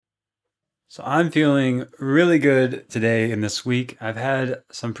So I'm feeling really good today and this week. I've had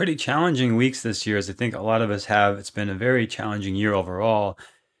some pretty challenging weeks this year, as I think a lot of us have. It's been a very challenging year overall.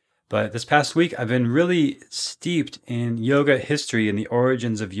 But this past week, I've been really steeped in yoga history and the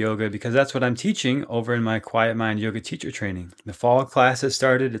origins of yoga because that's what I'm teaching over in my Quiet Mind Yoga teacher training. The fall class has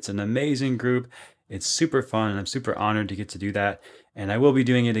started. It's an amazing group. It's super fun, and I'm super honored to get to do that. And I will be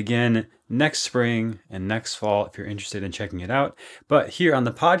doing it again next spring and next fall if you're interested in checking it out. But here on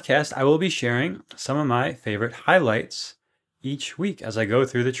the podcast, I will be sharing some of my favorite highlights each week as I go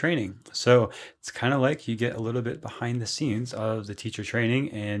through the training. So it's kind of like you get a little bit behind the scenes of the teacher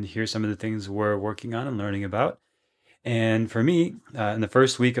training and hear some of the things we're working on and learning about. And for me, in the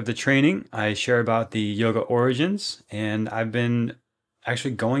first week of the training, I share about the yoga origins, and I've been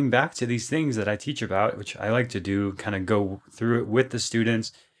actually going back to these things that I teach about, which I like to do, kind of go through it with the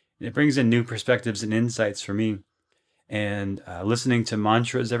students. It brings in new perspectives and insights for me. And listening to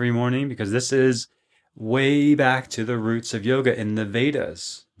mantras every morning, because this is way back to the roots of yoga in the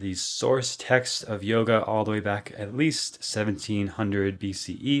Vedas, the source text of yoga all the way back at least 1700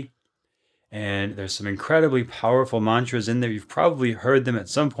 BCE. And there's some incredibly powerful mantras in there. You've probably heard them at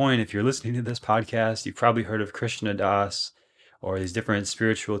some point. If you're listening to this podcast, you've probably heard of Krishna Das or these different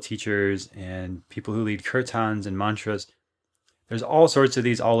spiritual teachers and people who lead kirtans and mantras. There's all sorts of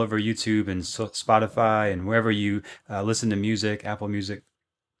these all over YouTube and Spotify and wherever you listen to music, Apple Music.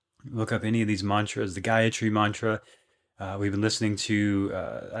 Look up any of these mantras, the Gayatri mantra. We've been listening to,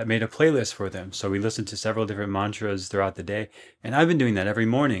 I made a playlist for them. So we listened to several different mantras throughout the day. And I've been doing that every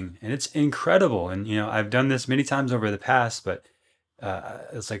morning. And it's incredible. And, I've done this many times over the past, but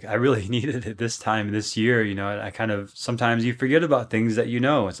it's like I really needed it this time, this year. I kind of, sometimes you forget about things that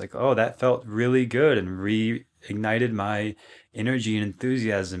It's like, oh, that felt really good and reignited my energy and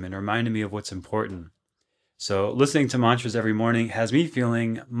enthusiasm and reminded me of what's important. So listening to mantras every morning has me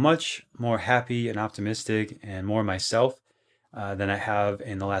feeling much more happy and optimistic and more myself than I have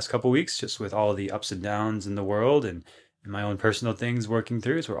in the last couple of weeks, just with all the ups and downs in the world and my own personal things working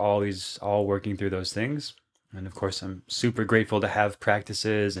through. So we're always all working through those things. And of course, I'm super grateful to have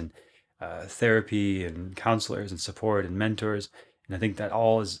practices and therapy and counselors and support and mentors. And I think that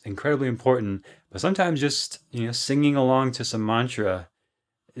all is incredibly important. But sometimes just, singing along to some mantra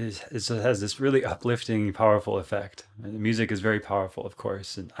it has this really uplifting, powerful effect. And the music is very powerful, of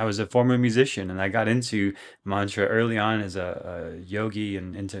course. And I was a former musician, and I got into mantra early on as a yogi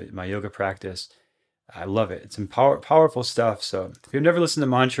and into my yoga practice. I love it. It's some powerful stuff. So if you've never listened to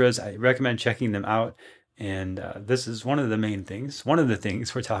mantras, I recommend checking them out. And this is one of the main things. One of the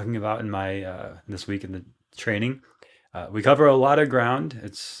things we're talking about in my this week in the training. We cover a lot of ground.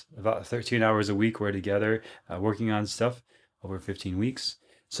 It's about 13 hours a week we're together working on stuff over 15 weeks.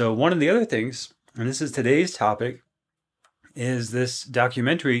 So one of the other things, and this is today's topic, is this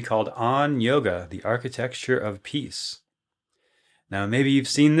documentary called On Yoga, The Architecture of Peace. Now, maybe you've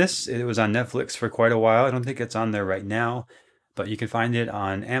seen this. It was on Netflix for quite a while. I don't think it's on there right now, but you can find it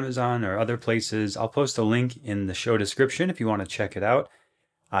on Amazon or other places. I'll post a link in the show description if you want to check it out.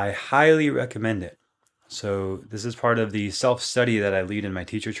 I highly recommend it. So this is part of the self-study that I lead in my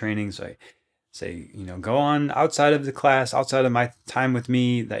teacher training. So I say, go on outside of the class, outside of my time with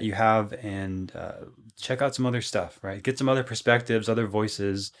me that you have, and check out some other stuff, right? Get some other perspectives, other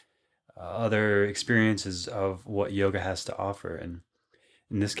voices, other experiences of what yoga has to offer. And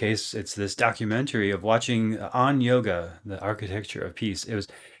in this case, it's this documentary of watching On Yoga, the Architecture of Peace. It was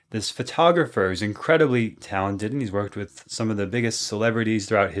this photographer who's incredibly talented, and he's worked with some of the biggest celebrities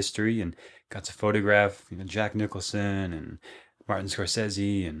throughout history and got to photograph, Jack Nicholson and Martin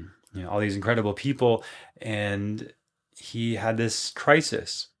Scorsese and all these incredible people. And he had this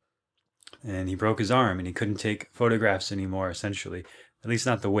crisis and he broke his arm and he couldn't take photographs anymore, essentially, at least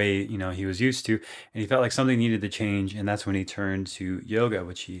not the way, he was used to. And he felt like something needed to change. And that's when he turned to yoga,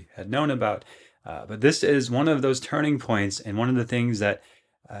 which he had known about. But this is one of those turning points. And one of the things that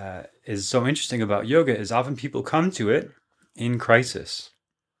is so interesting about yoga is often people come to it in crisis,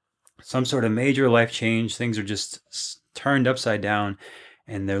 some sort of major life change. Things are just turned upside down.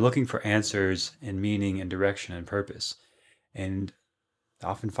 And they're looking for answers and meaning and direction and purpose. And I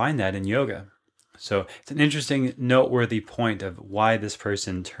often find that in yoga. So it's an interesting, noteworthy point of why this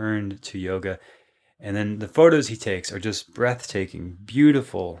person turned to yoga. And then the photos he takes are just breathtaking,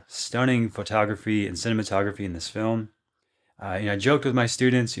 beautiful, stunning photography and cinematography in this film. I joked with my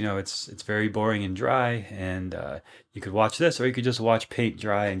students, it's very boring and dry, and you could watch this or you could just watch paint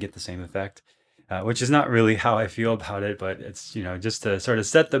dry and get the same effect. Which is not really how I feel about it, but it's, just to sort of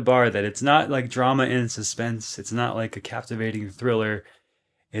set the bar that it's not like drama and suspense. It's not like a captivating thriller.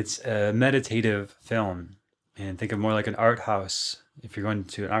 It's a meditative film. And think of more like an art house. If you're going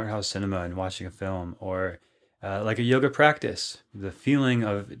to an art house cinema and watching a film, or like a yoga practice, the feeling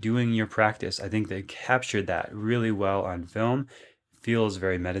of doing your practice, I think they captured that really well on film. It feels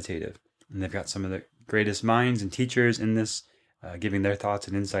very meditative. And they've got some of the greatest minds and teachers in this, giving their thoughts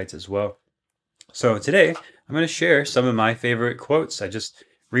and insights as well. So today, I'm going to share some of my favorite quotes. I just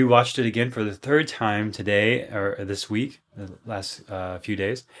rewatched it again for the third time today or this week, the last few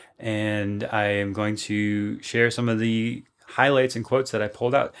days, and I am going to share some of the highlights and quotes that I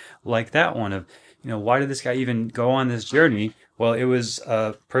pulled out, like that one of, why did this guy even go on this journey? Well, it was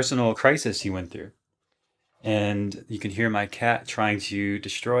a personal crisis he went through. And you can hear my cat trying to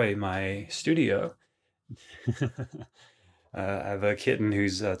destroy my studio. I have a kitten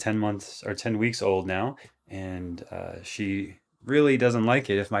who's 10 months or 10 weeks old now, and she really doesn't like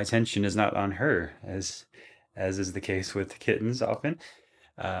it if my attention is not on her, as is the case with kittens often.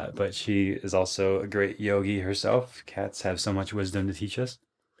 But she is also a great yogi herself. Cats have so much wisdom to teach us.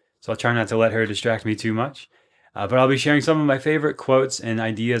 So I'll try not to let her distract me too much. But I'll be sharing some of my favorite quotes and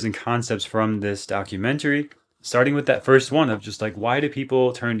ideas and concepts from this documentary, starting with that first one of just like, why do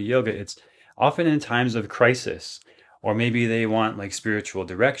people turn to yoga? It's often in times of crisis, or maybe they want like spiritual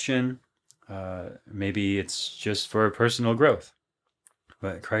direction. Maybe it's just for personal growth,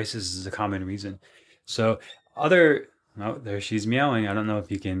 but crisis is a common reason. So there she's meowing. I don't know if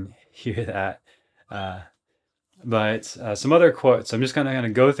you can hear that. But some other quotes. I'm just going to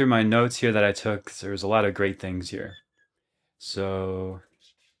go through my notes here that I took. There's a lot of great things here. So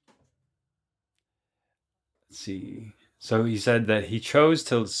let's see. So he said that he chose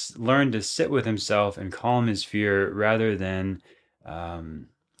to learn to sit with himself and calm his fear rather than,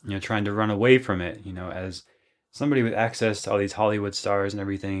 trying to run away from it. As somebody with access to all these Hollywood stars and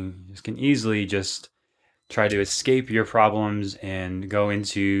everything, you can easily just try to escape your problems and go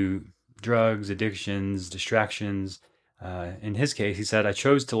into drugs, addictions, distractions. In his case, he said, I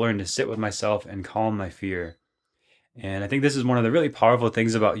chose to learn to sit with myself and calm my fear. And I think this is one of the really powerful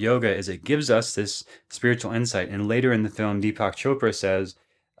things about yoga is it gives us this spiritual insight. And later in the film, Deepak Chopra says,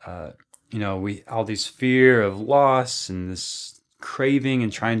 we all this fear of loss and this craving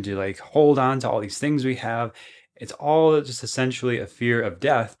and trying to like hold on to all these things we have. It's all just essentially a fear of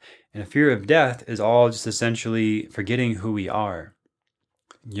death. And a fear of death is all just essentially forgetting who we are.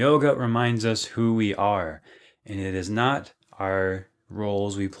 Yoga reminds us who we are, and it is not our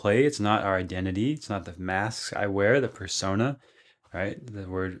roles we play. It's not our identity. It's not the masks I wear, the persona, right? The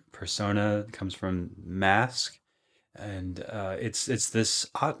word persona comes from mask, and it's this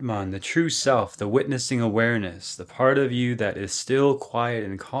Atman, the true self, the witnessing awareness, the part of you that is still quiet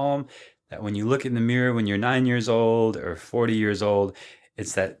and calm. That when you look in the mirror when you're 9 years old or 40 years old,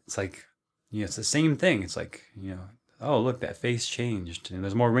 it's like it's the same thing. It's like oh, look, that face changed. And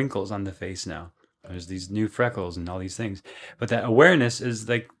there's more wrinkles on the face now. There's these new freckles and all these things. But that awareness is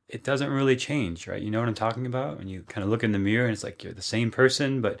like, it doesn't really change, right? You know what I'm talking about? When you kind of look in the mirror and it's like you're the same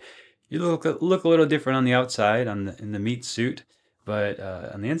person, but you look a little different on the outside, in the meat suit. But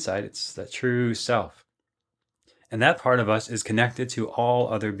on the inside, it's that true self. And that part of us is connected to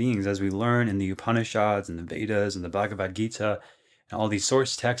all other beings, as we learn in the Upanishads and the Vedas and the Bhagavad Gita and all these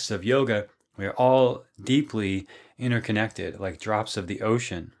source texts of yoga. We are all deeply interconnected, like drops of the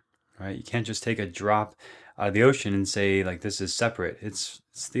ocean, right? You can't just take a drop out of the ocean and say like this is separate. It's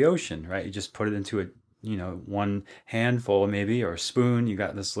the ocean, right? You just put it into one handful maybe, or a spoon. You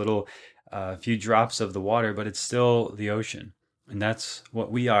got this little few drops of the water, but it's still the ocean, and that's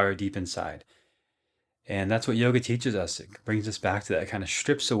what we are deep inside. And that's what yoga teaches us. It brings us back to that. It kind of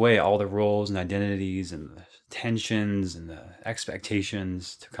strips away all the roles and identities and the tensions and the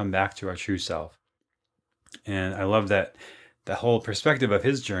expectations to come back to our true self. And I love that the whole perspective of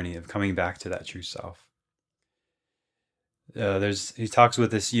his journey of coming back to that true self. He talks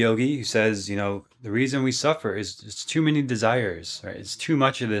with this yogi who says, the reason we suffer is it's too many desires, right? It's too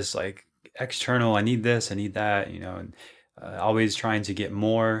much of this like external, I need this, I need that, and always trying to get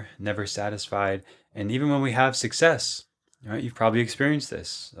more, never satisfied. And even when we have success, right, you've probably experienced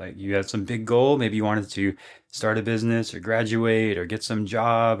this. Like you had some big goal, maybe you wanted to start a business or graduate or get some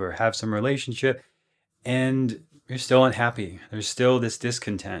job or have some relationship, and you're still unhappy. There's still this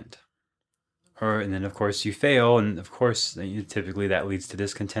discontent. And then of course you fail, and of course typically that leads to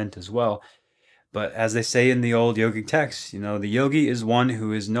discontent as well. But as they say in the old yogic texts, the yogi is one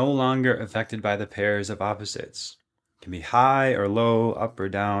who is no longer affected by the pairs of opposites. It can be high or low, up or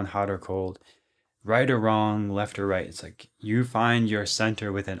down, hot or cold, right or wrong, left or right. It's like you find your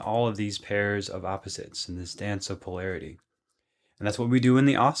center within all of these pairs of opposites in this dance of polarity. And that's what we do in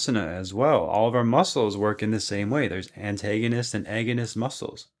the asana as well. All of our muscles work in the same way. There's antagonist and agonist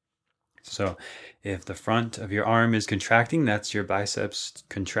muscles. So if the front of your arm is contracting, that's your biceps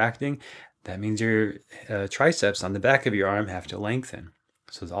contracting. That means your triceps on the back of your arm have to lengthen.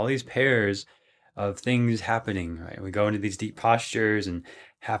 So there's all these pairs of things happening, right? We go into these deep postures and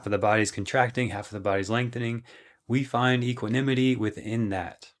half of the body's contracting, half of the body's lengthening. We find equanimity within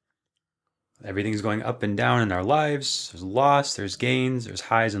that. Everything's going up and down in our lives. There's loss, there's gains, there's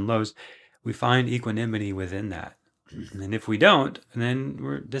highs and lows. We find equanimity within that. And if we don't, then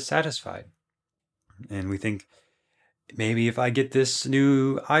we're dissatisfied. And we think, maybe if I get this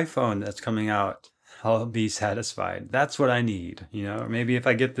new iPhone that's coming out, I'll be satisfied. That's what I need, Or maybe if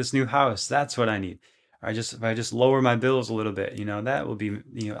I get this new house, that's what I need. Or if I just lower my bills a little bit, that will be,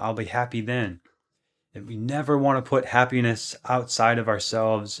 I'll be happy then. And we never want to put happiness outside of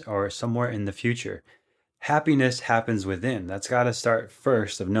ourselves or somewhere in the future. Happiness happens within. That's got to start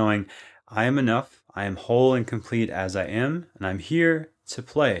first of knowing I am enough, I am whole and complete as I am, and I'm here to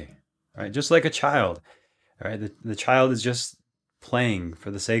play, right? Just like a child, right? The child is just playing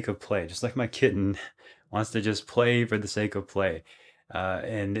for the sake of play, just like my kitten wants to just play for the sake of play.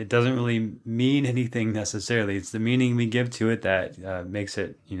 And it doesn't really mean anything necessarily. It's the meaning we give to it that makes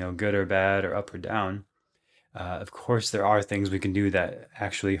it, good or bad or up or down. Of course, there are things we can do that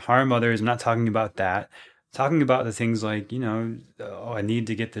actually harm others. I'm not talking about that. I'm talking about the things like, oh, I need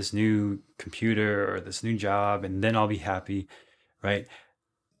to get this new computer or this new job, and then I'll be happy, right?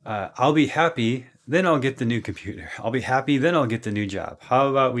 I'll be happy, then I'll get the new computer. I'll be happy, then I'll get the new job. How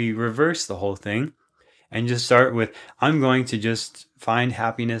about we reverse the whole thing and just start with, I'm going to just find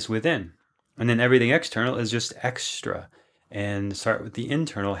happiness within. And then everything external is just extra. And start with the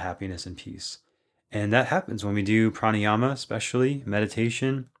internal happiness and peace. And that happens when we do pranayama, especially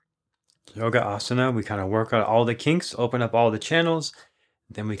meditation, yoga asana. We kind of work out all the kinks, open up all the channels.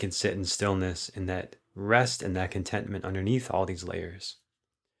 Then we can sit in stillness, in that rest and that contentment underneath all these layers.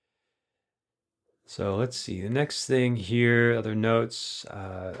 So let's see. The next thing here, other notes.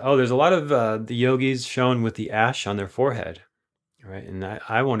 There's a lot of the yogis shown with the ash on their forehead, right? And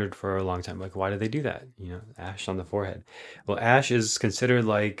I wondered for a long time, like, why do they do that? Ash on the forehead. Well, ash is considered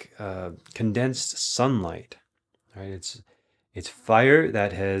like condensed sunlight, right? It's fire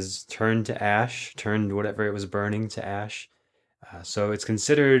that has turned to ash, turned whatever it was burning to ash. So it's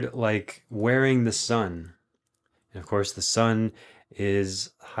considered like wearing the sun. And of course, the sun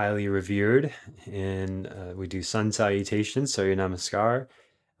is highly revered, and we do sun salutations, Surya Namaskar.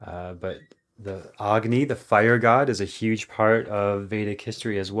 But the Agni, the fire god, is a huge part of Vedic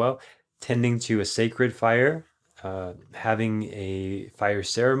history as well, tending to a sacred fire, having a fire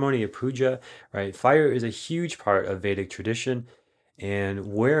ceremony, a puja, right? Fire is a huge part of Vedic tradition,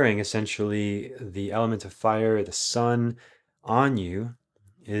 and wearing essentially the element of fire, the sun, on you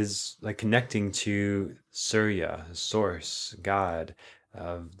is like connecting to Surya, source, God,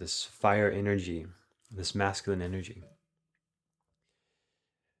 of this fire energy, this masculine energy.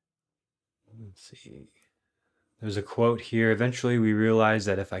 Let's see. There's a quote here. Eventually, we realize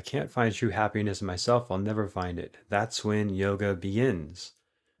that if I can't find true happiness in myself, I'll never find it. That's when yoga begins.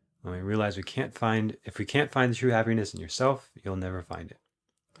 When we realize if we can't find the true happiness in yourself, you'll never find it.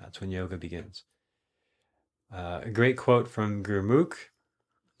 That's when yoga begins. A great quote from Gurmukh.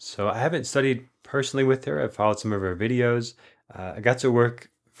 So I haven't studied personally with her. I've followed some of her videos. I got to work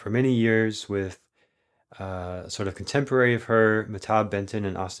for many years with sort of contemporary of her, Mehtab Benton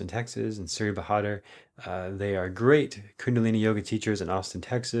in Austin, Texas, and Siri Bahadur. They are great Kundalini yoga teachers in Austin,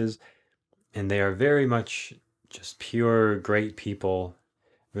 Texas, and they are very much just pure, great people,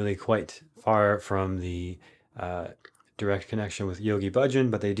 really quite far from the direct connection with Yogi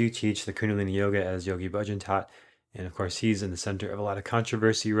Bhajan, but they do teach the Kundalini yoga as Yogi Bhajan taught. And of course, he's in the center of a lot of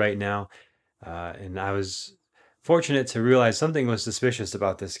controversy right now. And I was fortunate to realize something was suspicious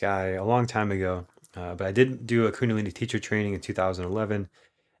about this guy a long time ago. But I did do a Kundalini teacher training in 2011.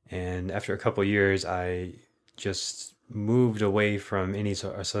 And after a couple of years, I just moved away from any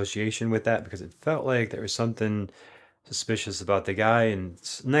sort of association with that because it felt like there was something suspicious about the guy. And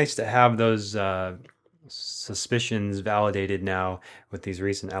it's nice to have those suspicions validated now with these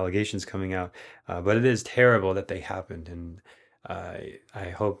recent allegations coming out. But it is terrible that they happened. And I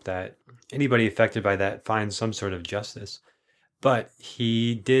hope that anybody affected by that finds some sort of justice. But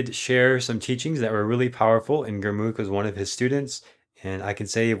he did share some teachings that were really powerful, and Gurmukh was one of his students. And I can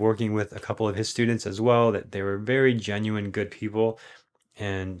say, working with a couple of his students as well, that they were very genuine, good people,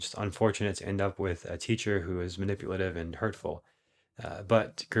 and just unfortunate to end up with a teacher who is manipulative and hurtful.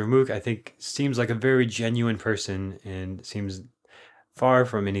 But Gurmukh, I think, seems like a very genuine person and seems far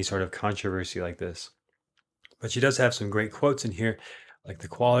from any sort of controversy like this. But she does have some great quotes in here, like the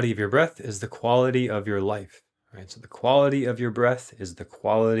quality of your breath is the quality of your life. right? So the quality of your breath is the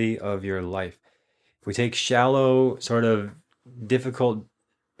quality of your life. If we take shallow, sort of difficult,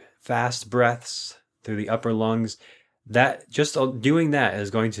 fast breaths through the upper lungs, that just doing that is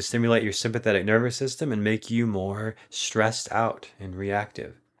going to stimulate your sympathetic nervous system and make you more stressed out and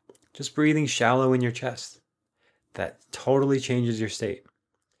reactive. Just breathing shallow in your chest, that totally changes your state.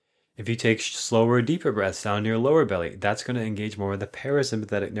 If you take slower, deeper breaths down to your lower belly, that's going to engage more of the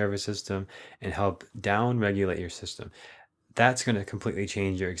parasympathetic nervous system and help down regulate your system. That's going to completely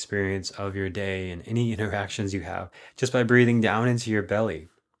change your experience of your day and any interactions you have just by breathing down into your belly.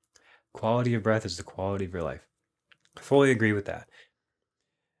 Quality of breath is the quality of your life. I fully agree with that.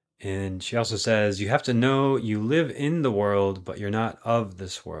 And she also says, you have to know you live in the world, but you're not of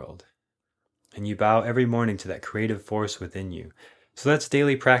this world. And you bow every morning to that creative force within you. So that's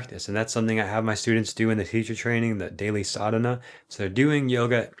daily practice. And that's something I have my students do in the teacher training, the daily sadhana. So they're doing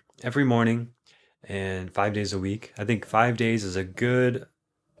yoga every morning and 5 days a week. I think 5 days is a good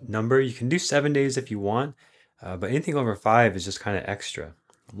number. You can do 7 days if you want, but anything over 5 is just kind of extra.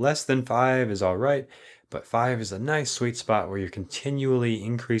 Less than 5 is all right, but 5 is a nice sweet spot where you're continually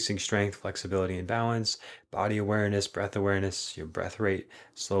increasing strength, flexibility, and balance, body awareness, breath awareness. Your breath rate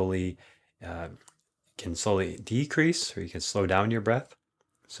slowly can slowly decrease, or you can slow down your breath.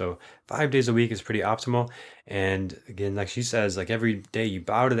 So 5 days a week is pretty optimal. And again, like she says, like every day you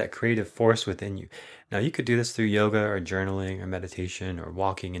bow to that creative force within you. Now you could do this through yoga or journaling or meditation or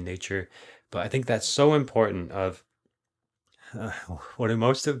walking in nature, but I think that's so important of what do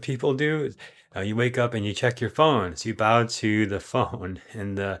most of people do is you wake up and you check your phone. So you bow to the phone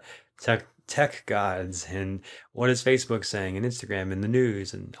and the tech gods and what is Facebook saying and Instagram and the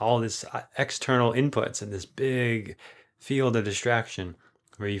news and all this external inputs and this big field of distraction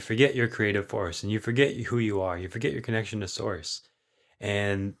where you forget your creative force and you forget who you are. You forget your connection to source.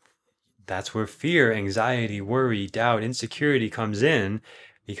 And that's where fear, anxiety, worry, doubt, insecurity comes in,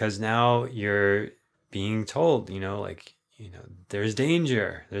 because now you're being told, there's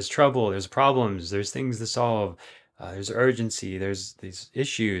danger, there's trouble, there's problems, there's things to solve, there's urgency, there's these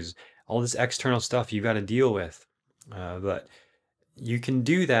issues, all this external stuff you've got to deal with. But you can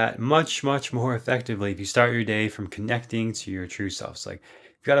do that much, much more effectively if you start your day from connecting to your true self. It's like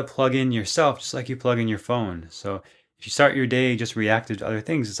you've got to plug in yourself just like you plug in your phone. So if you start your day just reactive to other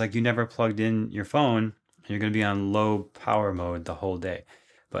things, it's like you never plugged in your phone and you're going to be on low power mode the whole day.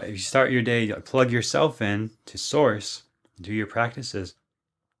 But if you start your day, plug yourself in to source, do your practices.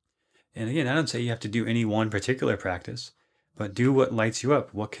 And again, I don't say you have to do any one particular practice, but do what lights you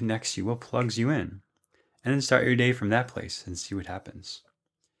up, what connects you, what plugs you in. And then start your day from that place and see what happens.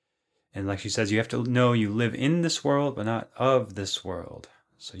 And like she says, you have to know you live in this world, but not of this world.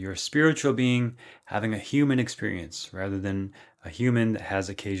 So you're a spiritual being having a human experience rather than a human that has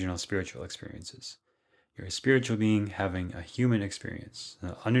occasional spiritual experiences. You're a spiritual being having a human experience.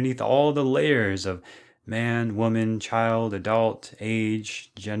 Now, underneath all the layers of man, woman, child, adult,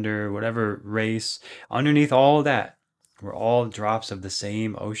 age, gender, whatever race, underneath all that, we're all drops of the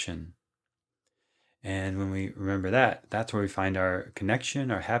same ocean. And when we remember that, that's where we find our connection,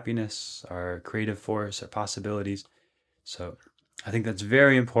 our happiness, our creative force, our possibilities. So I think that's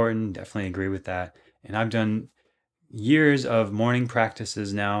very important. Definitely agree with that. And I've done years of morning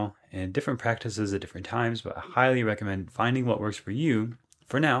practices now and different practices at different times, but I highly recommend finding what works for you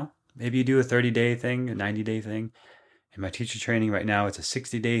for now. Maybe you do a 30-day thing, a 90-day thing. In my teacher training right now, it's a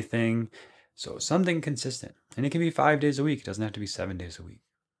 60-day thing. So something consistent. And it can be 5 days a week. It doesn't have to be 7 days a week.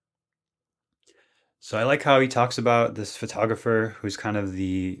 So I like how he talks about this photographer who's kind of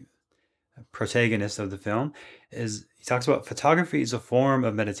the protagonist of the film. Is he talks about photography is a form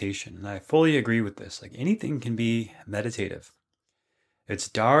of meditation. And I fully agree with this. Like anything can be meditative. It's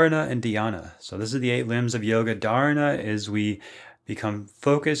dharana and dhyana. So this is the 8 limbs of yoga. Dharana is we become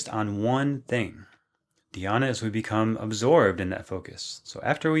focused on one thing. Dhyana is we become absorbed in that focus. So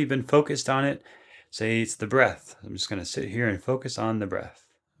after we've been focused on it, say it's the breath. I'm just going to sit here and focus on the breath.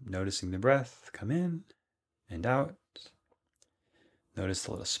 Noticing the breath come in and out. Notice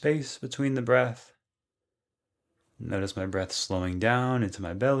the little space between the breath. Notice my breath slowing down into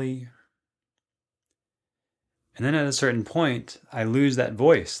my belly. And then at a certain point, I lose that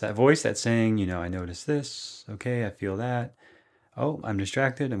voice that's saying, I notice this. Okay, I feel that. Oh, I'm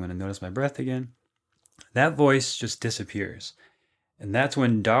distracted. I'm going to notice my breath again. That voice just disappears. And that's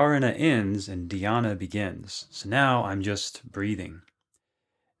when dharana ends and dhyana begins. So now I'm just breathing,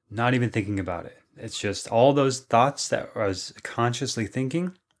 not even thinking about it. It's just all those thoughts that I was consciously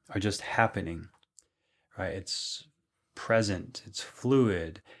thinking are just happening, right? It's present, it's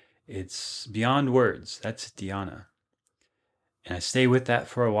fluid, it's beyond words. That's dhyana. And I stay with that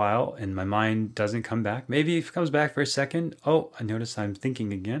for a while and my mind doesn't come back. Maybe it comes back for a second. Oh, I notice I'm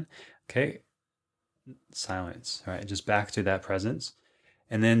thinking again. Okay, silence. All right, just back to that presence.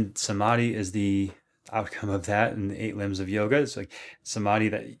 And then samadhi is the outcome of that in the 8 limbs of yoga. It's like samadhi,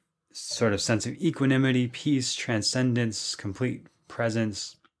 that sort of sense of equanimity, peace, transcendence, complete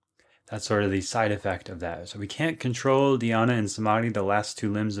presence. That's sort of the side effect of that. So we can't control dhyana and samadhi, the last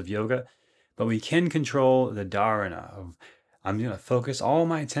 2 limbs of yoga, but we can control the dharana of, I'm going to focus all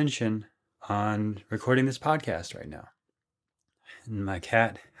my attention on recording this podcast right now. And my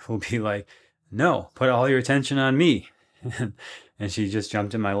cat will be like, no, put all your attention on me. And she just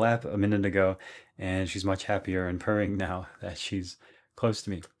jumped in my lap a minute ago, and she's much happier and purring now that she's close to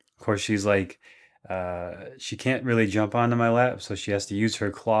me. Of course, she's like, she can't really jump onto my lap, so she has to use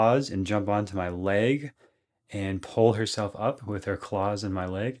her claws and jump onto my leg and pull herself up with her claws in my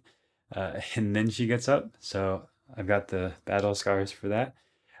leg. And then she gets up. So I've got the battle scars for that.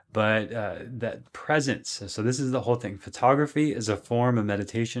 But that presence, so this is the whole thing. Photography is a form of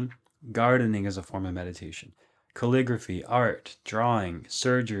meditation. Gardening is a form of meditation. Calligraphy, art, drawing,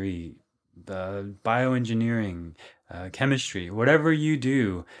 surgery, bioengineering, chemistry, whatever you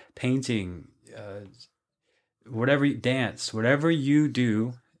do, painting, whatever dance, whatever you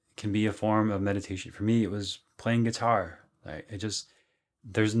do can be a form of meditation. For me, it was playing guitar. Right?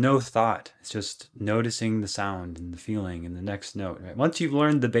 There's no thought. It's just noticing the sound and the feeling and the next note. Right? Once you've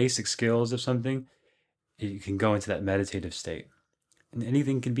learned the basic skills of something, you can go into that meditative state. And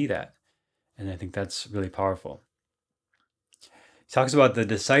anything can be that. And I think that's really powerful. He talks about the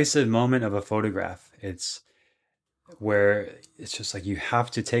decisive moment of a photograph. It's where it's just like you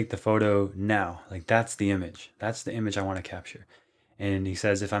have to take the photo now. Like that's the image. That's the image I want to capture. And he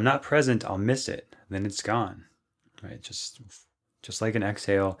says, if I'm not present, I'll miss it. Then it's gone. Right? Just like an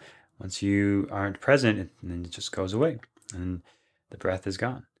exhale. Once you aren't present, then it just goes away. And the breath is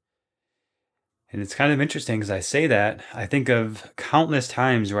gone. And it's kind of interesting because I say that, I think of countless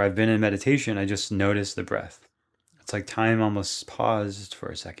times where I've been in meditation, I just noticed the breath. It's like time almost paused for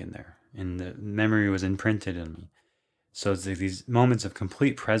a second there, and the memory was imprinted in me. So it's like these moments of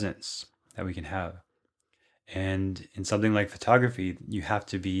complete presence that we can have. And in something like photography, you have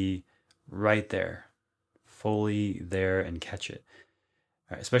to be right there, fully there, and catch it.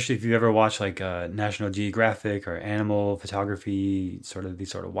 Right? Especially if you ever watch like National Geographic or animal photography,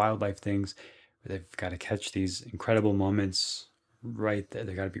 these sort of wildlife things. They've got to catch these incredible moments right there.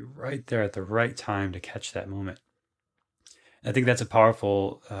 They've got to be right there at the right time to catch that moment. I think that's a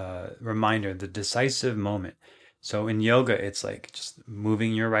powerful reminder, the decisive moment. So in yoga, it's like just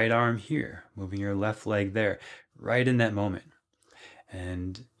moving your right arm here, moving your left leg there, right in that moment.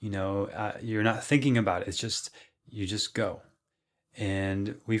 And, you're not thinking about it. It's just, you just go.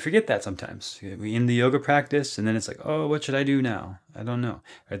 And we forget that sometimes. We end the yoga practice, and then it's like, oh, what should I do now? I don't know.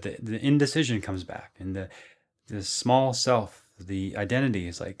 Or the indecision comes back, and the small self, the identity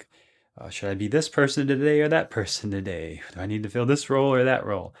is like, should I be this person today or that person today? Do I need to fill this role or that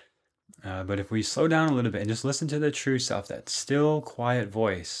role? But if we slow down a little bit and just listen to the true self, that still, quiet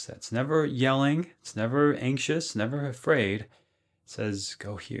voice that's never yelling, it's never anxious, never afraid, says,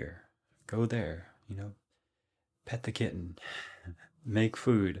 go here, go there, pet the kitten. Make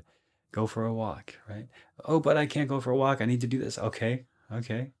food, go for a walk, right? Oh, but I can't go for a walk. I need to do this. Okay.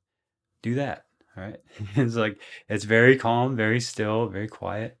 Do that. All right. It's like, it's very calm, very still, very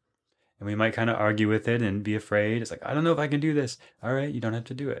quiet. And we might kind of argue with it and be afraid. It's like, I don't know if I can do this. All right. You don't have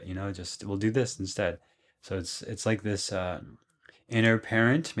to do it. Just we'll do this instead. So it's like this inner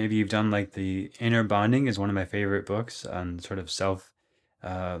parent. Maybe you've done like the Inner Bonding is one of my favorite books on sort of self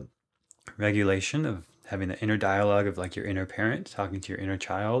regulation of having the inner dialogue of like your inner parent talking to your inner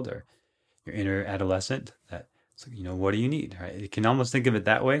child or your inner adolescent. That's like, what do you need, right? You can almost think of it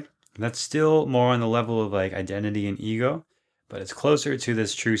that way. That's still more on the level of like identity and ego, but it's closer to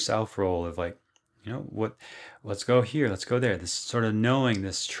this true self role of like, let's go here, let's go there. This sort of knowing,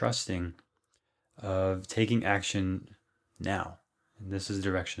 this trusting of taking action now. And this is the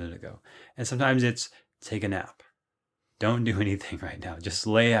direction to go. And sometimes it's take a nap. Don't do anything right now. Just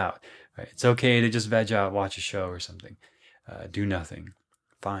lay out. Right? It's okay to just veg out, watch a show or something. Do nothing.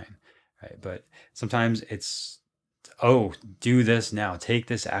 Fine. Right? But sometimes it's, do this now. Take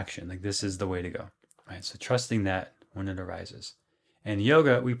this action. Like this is the way to go. Right? So trusting that when it arises. And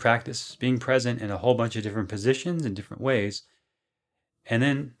yoga, we practice being present in a whole bunch of different positions in different ways. And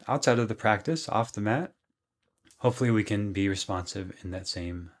then outside of the practice, off the mat, hopefully we can be responsive in that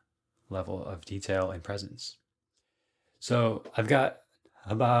same level of detail and presence. So I've got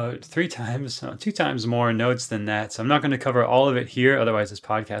about 2 times more notes than that. So I'm not going to cover all of it here. Otherwise, this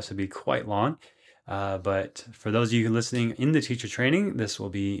podcast would be quite long. But for those of you listening in the teacher training, this will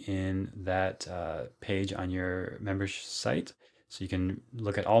be in that page on your membership site. So you can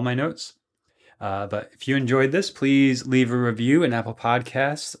look at all my notes. But if you enjoyed this, please leave a review in Apple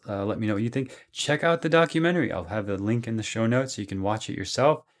Podcasts. Let me know what you think. Check out the documentary. I'll have the link in the show notes so you can watch it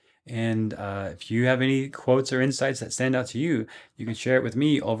yourself. And if you have any quotes or insights that stand out to you, you can share it with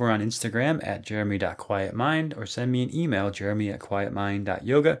me over on Instagram at jeremy.quietmind or send me an email,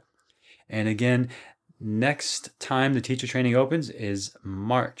 jeremy@quietmind.yoga. And again, next time the teacher training opens is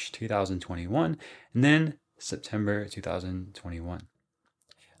March 2021 and then September 2021.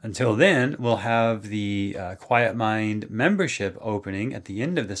 Until then, we'll have the Quiet Mind membership opening at the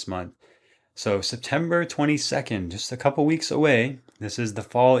end of this month. So September 22nd, just a couple weeks away. This is the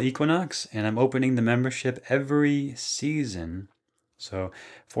fall equinox, and I'm opening the membership every season. So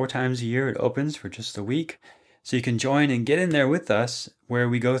 4 times a year it opens for just a week. So you can join and get in there with us where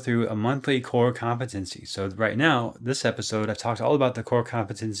we go through a monthly core competency. So right now, this episode, I've talked all about the core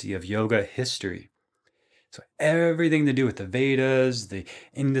competency of yoga history. So everything to do with the Vedas, the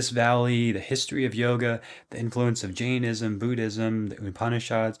Indus Valley, the history of yoga, the influence of Jainism, Buddhism, the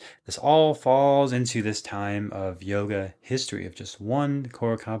Upanishads, this all falls into this time of yoga history of just one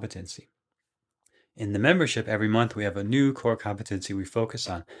core competency. In the membership, every month we have a new core competency we focus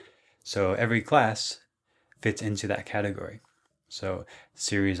on. So every class fits into that category. So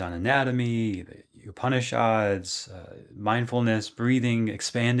series on anatomy, the Upanishads, mindfulness, breathing,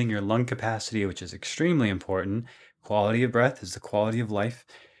 expanding your lung capacity, which is extremely important. Quality of breath is the quality of life,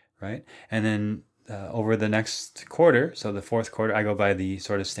 right? And then over the next quarter, so the fourth quarter, I go by the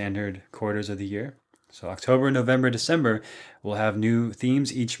sort of standard quarters of the year. So October, November, December, we'll have new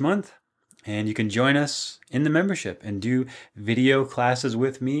themes each month. And you can join us in the membership and do video classes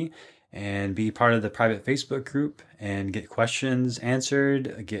with me and be part of the private Facebook group and get questions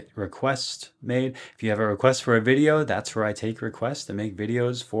answered, get requests made. If you have a request for a video, that's where I take requests to make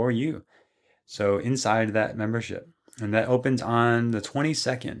videos for you. So inside that membership. And that opens on the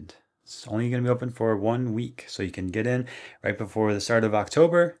 22nd. It's only going to be open for 1 week. So you can get in right before the start of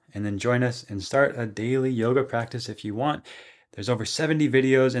October and then join us and start a daily yoga practice if you want. There's over 70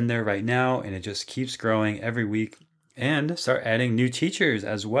 videos in there right now, and it just keeps growing every week. And start adding new teachers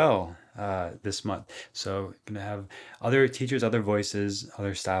as well this month. So you're going to have other teachers, other voices,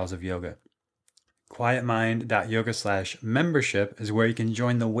 other styles of yoga. Quietmind.yoga/membership is where you can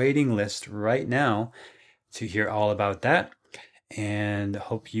join the waiting list right now to hear all about that. And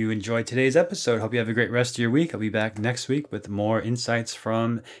hope you enjoyed today's episode. Hope you have a great rest of your week. I'll be back next week with more insights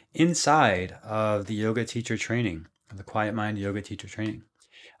from inside of the yoga teacher training, the Quiet Mind Yoga Teacher Training.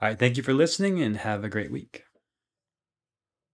 All right, thank you for listening and have a great week.